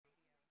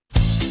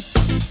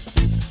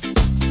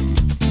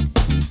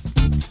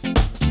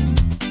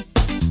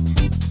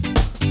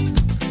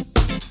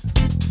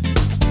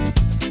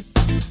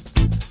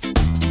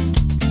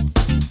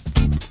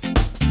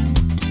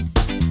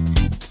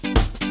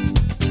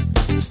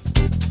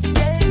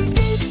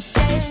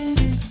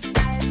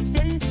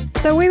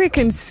The way we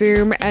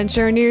consume and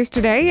share news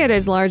today, it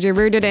is largely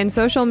rooted in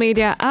social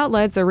media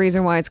outlets, a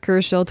reason why it's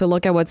crucial to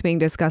look at what's being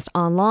discussed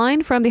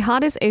online. From the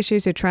hottest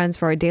issues to trends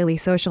for our daily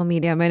social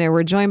media minute,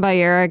 we're joined by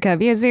Erica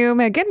via Zoom.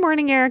 Good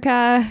morning,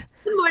 Erica.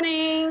 Good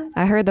morning.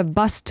 I heard the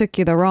bus took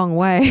you the wrong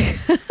way.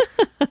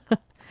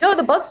 No,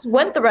 the bus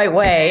went the right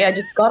way. I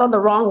just got on the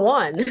wrong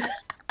one.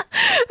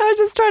 I was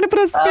just trying to put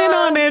a spin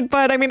on it,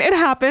 but I mean, it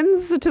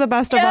happens to the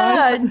best of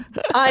us.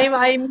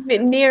 I'm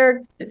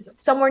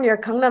somewhere near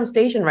Gangnam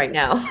Station right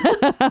now.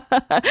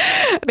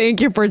 Thank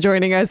you for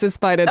joining us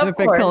despite a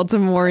difficult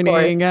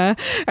morning. All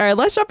right,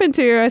 let's jump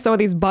into some of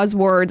these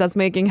buzzwords that's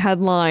making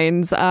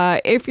headlines.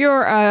 If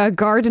you're a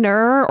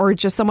gardener or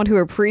just someone who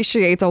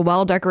appreciates a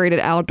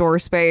well-decorated outdoor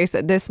space,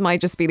 this might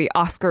just be the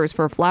Oscars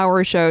for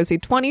flower shows, the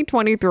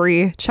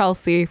 2023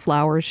 Chelsea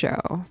Flower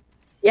Show.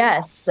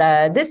 Yes,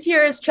 this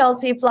year's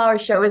Chelsea Flower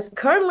Show is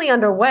currently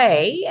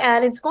underway,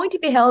 and it's going to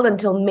be held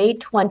until May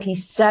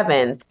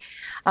 27th.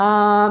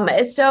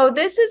 So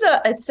this is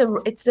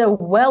it's a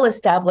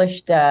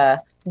well-established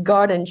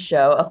garden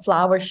show, a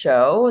flower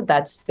show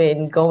that's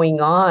been going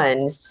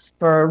on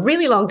for a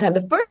really long time.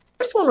 The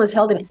first one was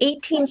held in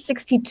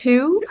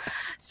 1862.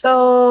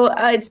 So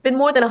it's been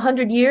more than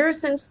 100 years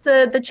since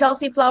the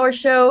Chelsea Flower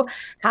Show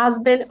has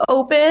been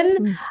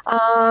open.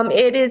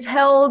 It is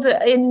held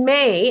in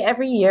May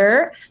every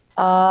year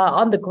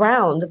on the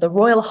grounds of the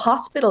Royal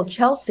Hospital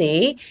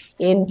Chelsea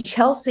in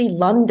Chelsea,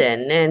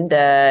 London. And,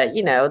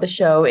 the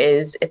show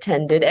is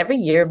attended every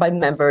year by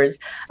members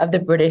of the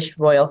British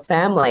royal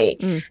family.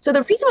 So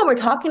the reason why we're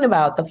talking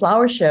about the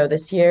flower show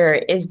this year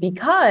is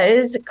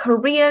because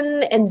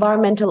Korean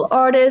environmental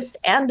artist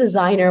and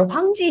designer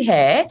Hwang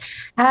Ji-hye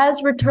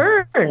has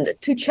returned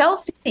to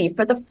Chelsea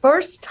for the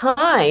first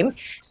time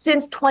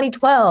since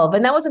 2012.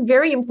 And that was a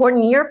very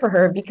important year for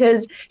her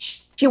because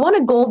she won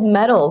a gold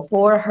medal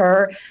for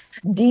her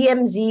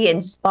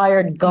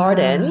DMZ-inspired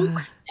garden.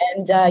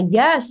 And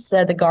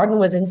the garden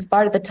was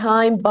inspired at the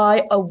time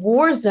by a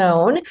war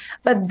zone.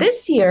 But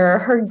this year,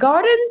 her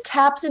garden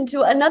taps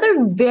into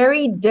another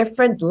very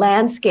different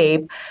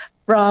landscape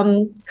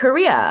from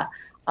Korea.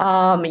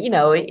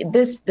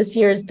 This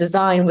year's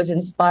design was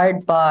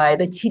inspired by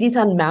the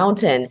Jirisan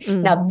mountain.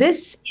 Now,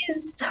 this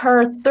is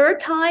her third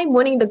time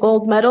winning the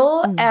gold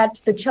medal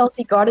at the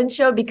Chelsea Garden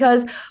Show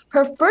because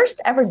her first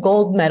ever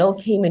gold medal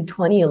came in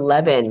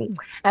 2011.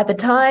 At the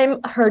time,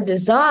 her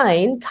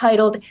design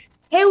titled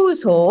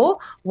Haeuso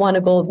won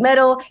a gold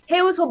medal.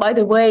 Haeuso, by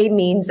the way,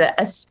 means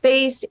a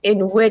space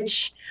in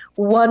which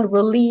one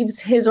relieves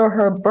his or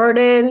her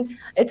burden.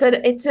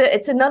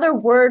 It's another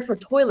word for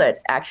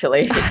toilet,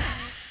 actually.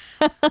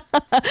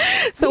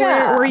 So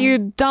where you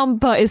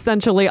dump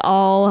essentially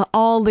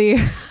all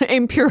the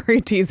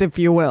impurities, if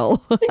you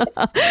will.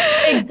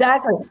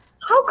 Exactly.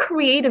 How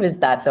creative is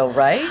that, though,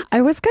 right?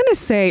 I was going to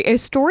say,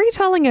 is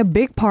storytelling a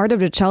big part of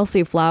the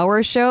Chelsea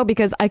Flower Show?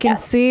 Because I can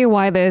see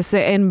why this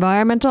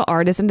environmental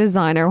artist and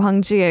designer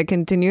Hwang Ji-hye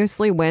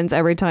continuously wins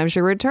every time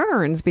she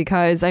returns.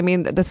 Because, I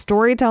mean, the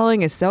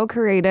storytelling is so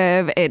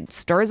creative. It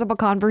stirs up a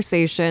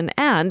conversation.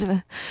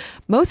 And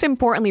most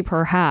importantly,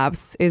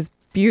 perhaps, is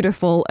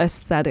beautiful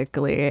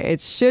aesthetically.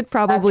 It should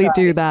probably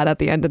do that at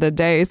the end of the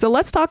day. So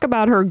let's talk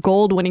about her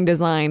gold-winning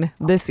design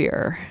this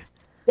year.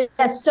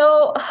 Yes,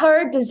 so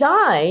her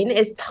design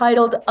is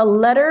titled A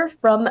Letter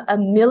from a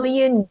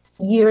Million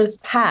Years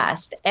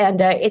Past,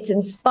 and it's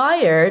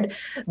inspired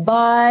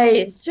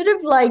by sort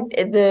of like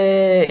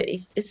the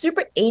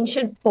super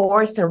ancient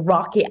forest and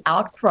rocky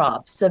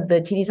outcrops of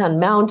the Jirisan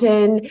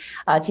Mountain.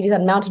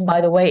 Jirisan Mountain,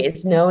 by the way,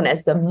 is known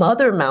as the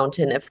Mother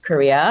Mountain of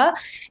Korea,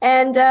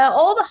 and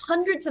all the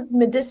hundreds of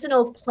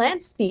medicinal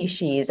plant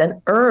species and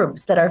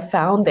herbs that are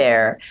found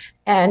there.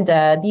 And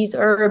these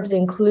herbs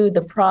include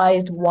the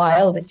prized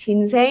wild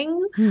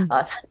ginseng,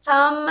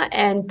 sansam,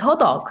 and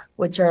todok,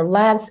 which are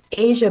Lance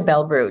Asia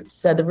bell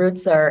roots. The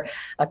roots are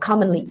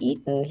commonly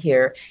eaten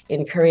here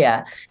in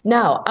Korea.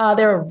 Now,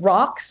 there are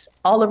rocks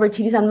all over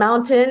Jirisan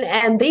Mountain,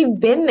 and they've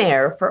been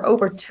there for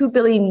over 2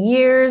 billion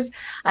years.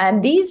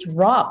 And these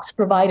rocks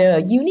provide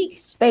a unique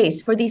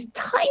space for these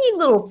tiny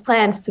little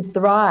plants to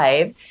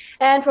thrive.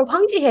 And for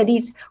Hwang Ji-hye,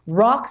 these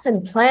rocks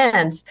and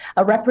plants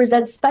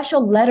represent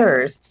special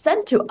letters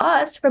sent to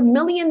us from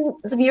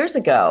millions of years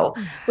ago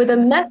with a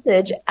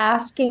message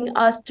asking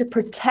us to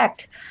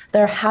protect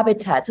their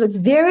habitat. So it's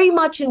very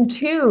much in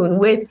tune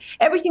with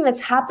everything that's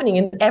happening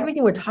and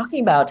everything we're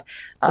talking about,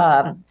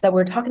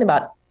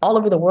 all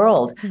over the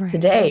world Right.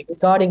 today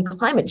regarding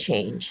climate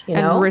change, you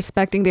And know?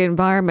 respecting the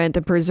environment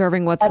and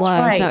preserving what's That's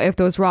left. Now, right. if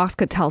those rocks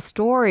could tell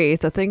stories,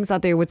 the things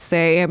that they would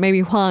say, maybe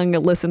Huang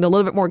listened a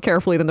little bit more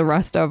carefully than the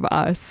rest of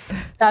us.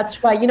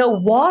 That's right. You know,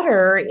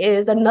 water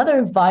is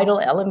another vital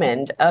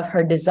element of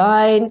her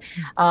design.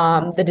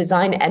 The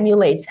design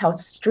emulates how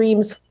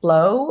streams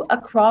flow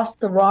across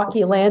the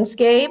rocky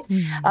landscape.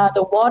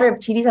 The water of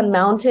Chirisan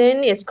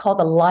Mountain is called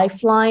the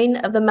lifeline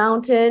of the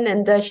mountain.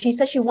 And she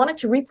says she wanted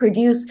to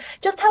reproduce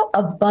just how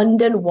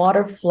abundant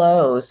water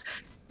flows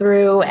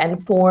through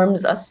and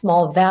forms a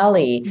small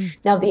valley.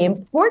 Now, the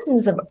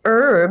importance of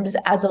herbs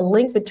as a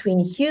link between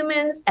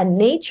humans and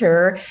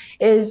nature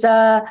is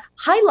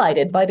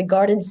highlighted by the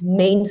garden's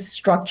main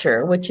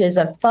structure, which is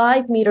a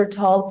 5-meter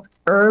tall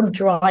herb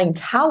drying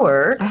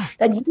tower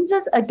that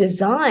uses a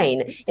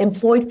design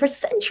employed for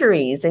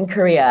centuries in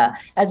Korea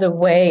as a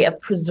way of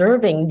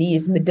preserving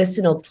these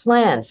medicinal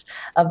plants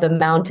of the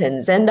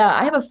mountains. And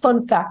I have a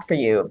fun fact for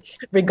you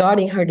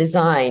regarding her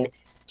design.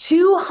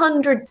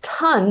 200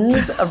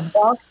 tons of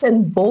rocks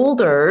and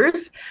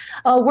boulders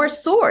were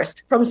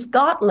sourced from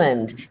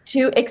Scotland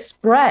to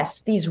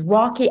express these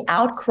rocky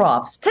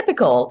outcrops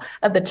typical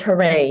of the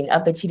terrain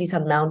of the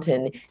Chirisan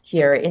Mountain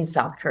here in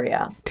South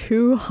Korea.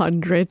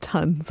 200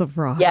 tons of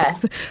rocks.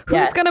 Yes.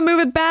 Who's going to move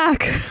it back?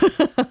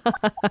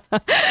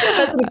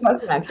 That's a good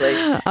question, actually.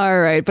 All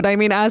right. But I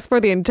mean, as for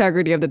the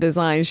integrity of the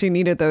design, she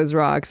needed those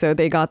rocks. So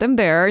they got them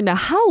there. Now,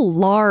 how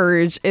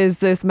large is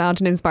this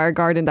mountain-inspired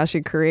garden that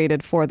she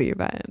created for the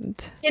event?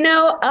 You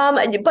know,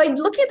 by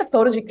looking at the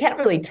photos, you can't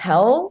really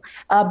tell,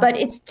 but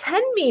it's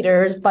 10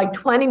 meters by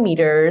 20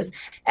 meters.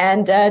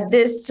 And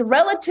this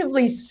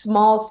relatively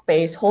small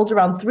space holds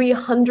around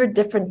 300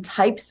 different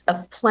types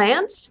of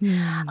plants.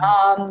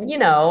 You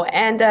know,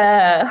 and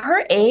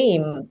her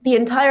aim the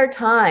entire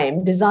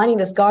time designing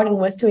this garden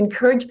was to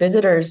encourage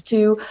visitors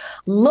to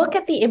look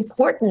at the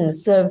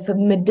importance of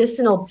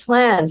medicinal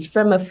plants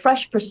from a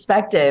fresh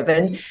perspective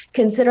and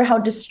consider how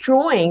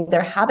destroying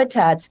their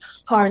habitats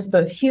harms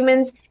both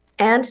humans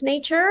and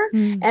nature.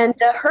 And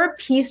her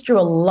piece drew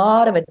a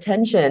lot of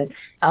attention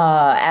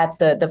at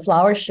the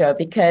flower show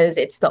because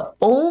it's the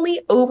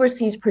only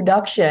overseas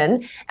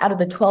production out of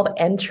the 12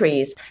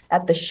 entries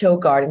at the show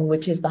garden,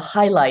 which is the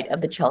highlight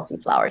of the Chelsea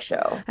Flower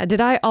Show. Did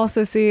I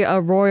also see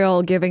a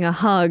royal giving a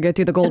hug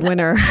to the gold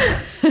winner?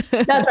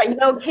 That's right. You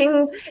know,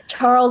 King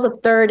Charles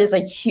III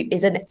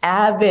is an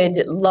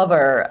avid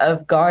lover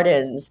of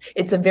gardens.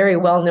 It's a very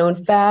well-known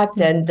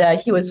fact, and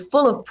he was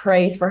full of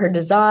praise for her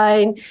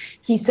design.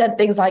 He said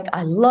things like,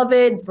 "I love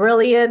it,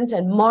 brilliant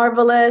and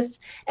marvelous."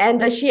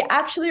 And she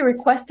actually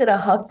requested a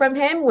hug from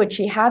him, which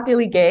he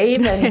happily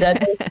gave. And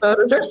those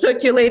photos are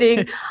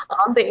circulating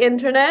on the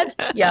internet.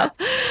 Yeah.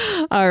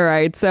 All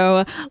right.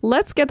 So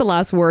let's get the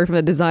last word from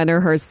the designer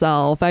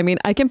herself. I mean,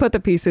 I can put the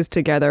pieces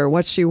together,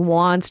 what she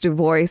wants to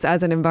voice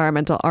as an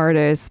environmental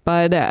artist.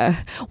 But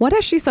what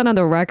has she said on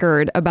the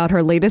record about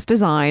her latest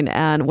design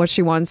and what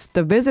she wants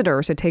the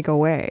visitors to take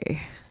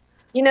away?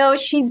 You know,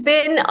 she's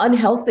been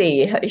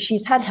unhealthy.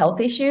 She's had health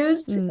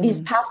issues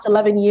these past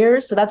 11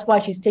 years. So that's why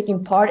she's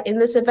taking part in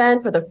this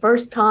event for the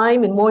first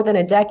time in more than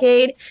a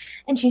decade.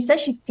 And she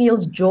says she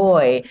feels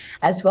joy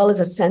as well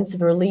as a sense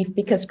of relief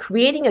because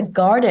creating a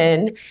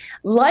garden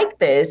like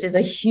this is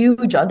a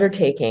huge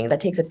undertaking that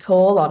takes a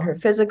toll on her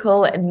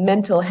physical and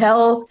mental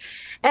health.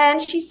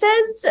 And she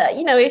says,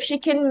 you know, if she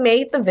can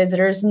make the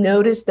visitors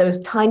notice those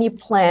tiny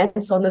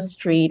plants on the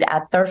street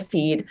at their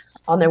feet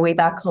on their way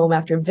back home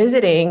after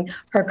visiting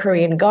her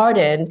Korean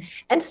garden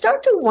and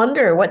start to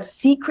wonder what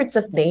secrets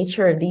of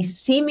nature these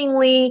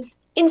seemingly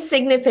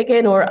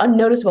insignificant or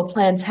unnoticeable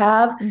plants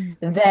have,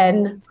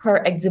 then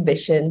her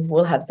exhibition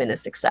will have been a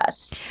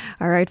success.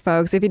 All right,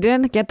 folks, if you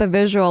didn't get the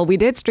visual, we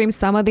did stream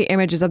some of the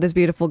images of this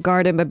beautiful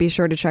garden, but be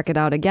sure to check it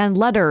out again.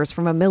 Letters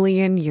from a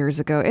million years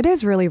ago. It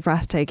is really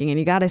breathtaking, and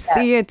you got to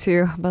see it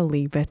to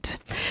believe it.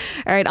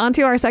 All right, on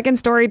to our second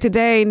story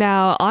today.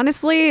 Now,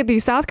 honestly, the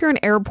South Korean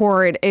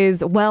airport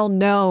is well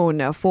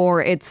known for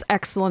its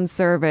excellent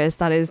service.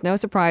 That is no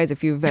surprise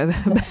if you've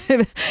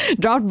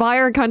dropped by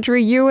our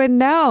country, you would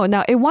know.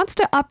 Now, it wants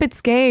to up its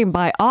game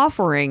by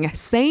offering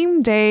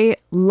same-day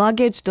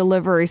luggage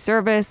delivery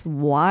service.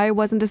 Why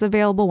wasn't this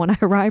available when I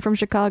arrived from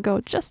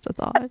Chicago? Just a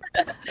thought.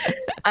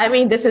 I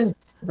mean, this is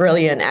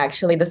brilliant,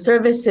 actually. The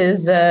service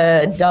is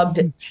dubbed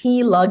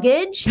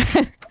T-Luggage.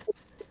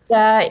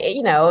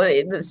 You know,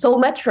 the Seoul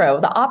Metro,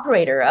 the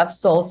operator of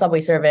Seoul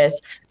subway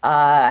service,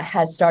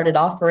 has started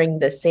offering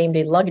the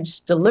same-day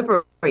luggage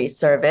delivery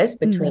service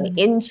between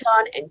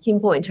Incheon and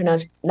Gimpo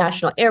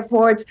International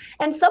Airports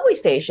and subway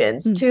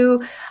stations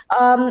to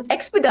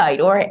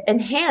expedite or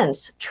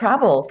enhance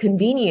travel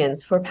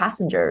convenience for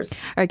passengers. All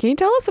right, can you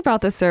tell us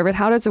about this service?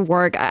 How does it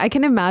work? I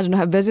can imagine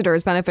how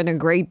visitors benefit a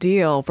great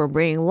deal from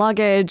bringing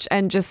luggage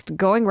and just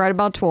going right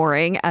about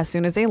touring as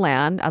soon as they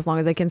land, as long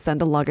as they can send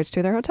the luggage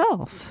to their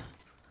hotels.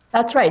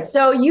 That's right.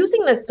 So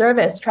using this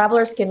service,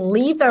 travelers can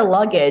leave their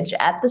luggage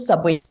at the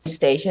subway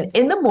station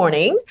in the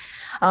morning,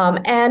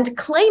 and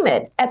claim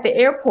it at the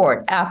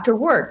airport after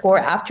work or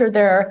after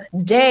their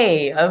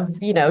day of,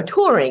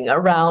 touring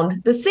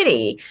around the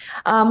city.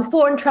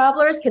 Foreign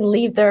travelers can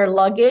leave their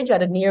luggage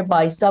at a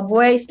nearby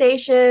subway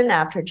station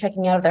after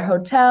checking out of their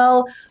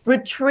hotel,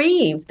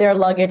 retrieve their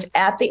luggage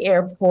at the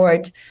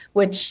airport,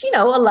 which,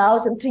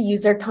 allows them to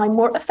use their time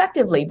more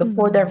effectively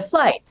before their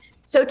flight.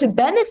 So to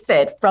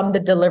benefit from the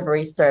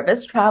delivery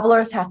service,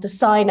 travelers have to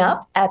sign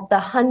up at the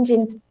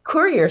Hanjin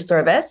Courier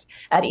Service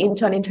at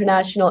Incheon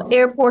International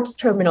Airport's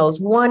Terminals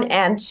 1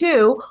 and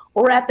 2,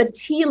 or at the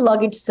T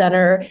Luggage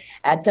Center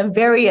at the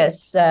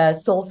various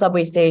Seoul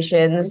subway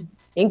stations,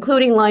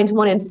 including lines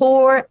 1 and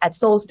 4 at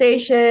Seoul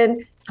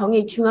Station,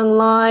 Gyeonggi-Chungang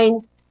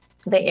Line,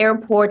 the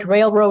airport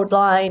railroad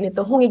line,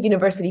 the Hongik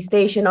University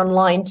station on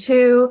line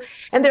 2.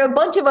 And there are a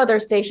bunch of other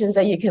stations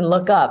that you can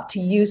look up to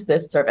use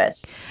this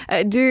service.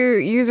 Do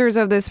users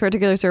of this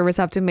particular service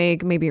have to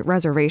make maybe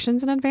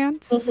reservations in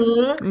advance?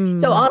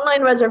 So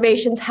online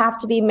reservations have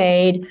to be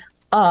made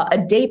a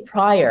day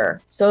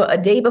prior, so a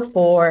day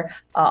before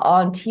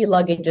on T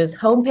Luggage's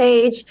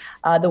homepage.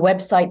 The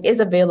website is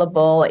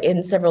available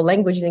in several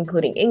languages,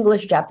 including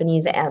English,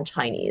 Japanese, and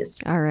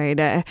Chinese. All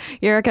right.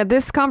 Eureka,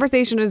 this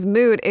conversation is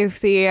moot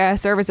if the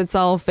service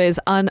itself is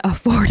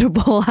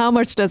unaffordable. How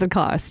much does it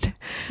cost?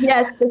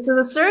 Yes, so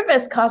the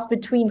service costs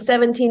between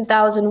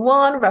 17,000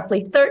 won,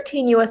 roughly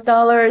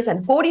 $13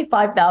 and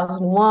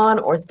 45,000 won,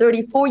 or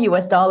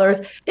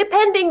 $34,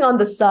 depending on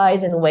the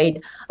size and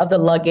weight of the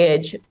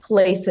luggage,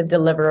 place of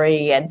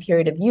delivery, and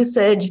period of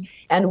usage.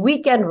 And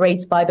weekend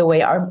rates, by the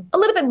way, are a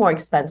little bit more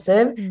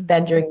expensive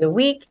than during the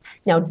week.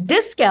 Now,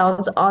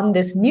 discounts on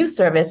this new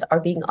service are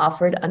being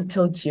offered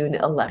until June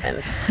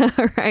 11th.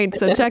 All right.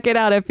 So check it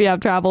out if you have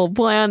travel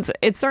plans.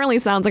 It certainly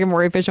sounds like a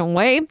more efficient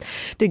way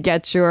to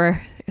get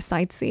your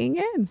sightseeing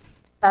in.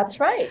 That's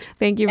right.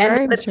 Thank you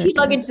very much. The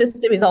T-luggage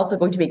system is also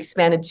going to be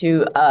expanded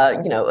to,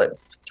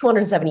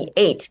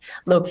 278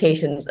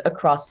 locations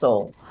across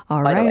Seoul.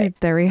 All right,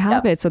 there we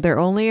have it. So they're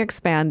only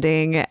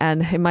expanding,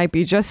 and it might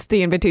be just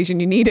the invitation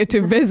you needed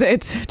to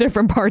visit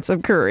different parts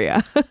of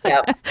Korea.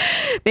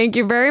 Thank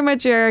you very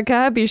much,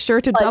 Erica. Be sure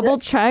to double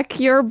check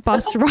your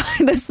bus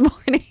ride this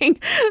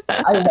morning.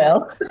 I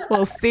will.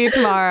 We'll see you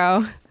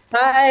tomorrow.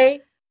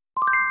 Bye.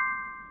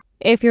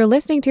 If you're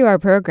listening to our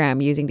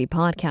program using the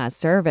podcast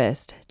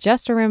service,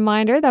 just a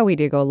reminder that we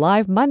do go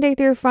live Monday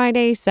through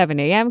Friday, 7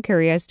 a.m.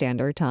 Korea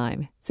Standard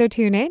Time. So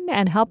tune in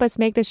and help us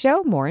make the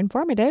show more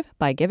informative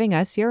by giving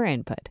us your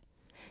input.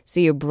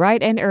 See you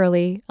bright and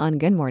early on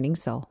Good Morning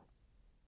Seoul.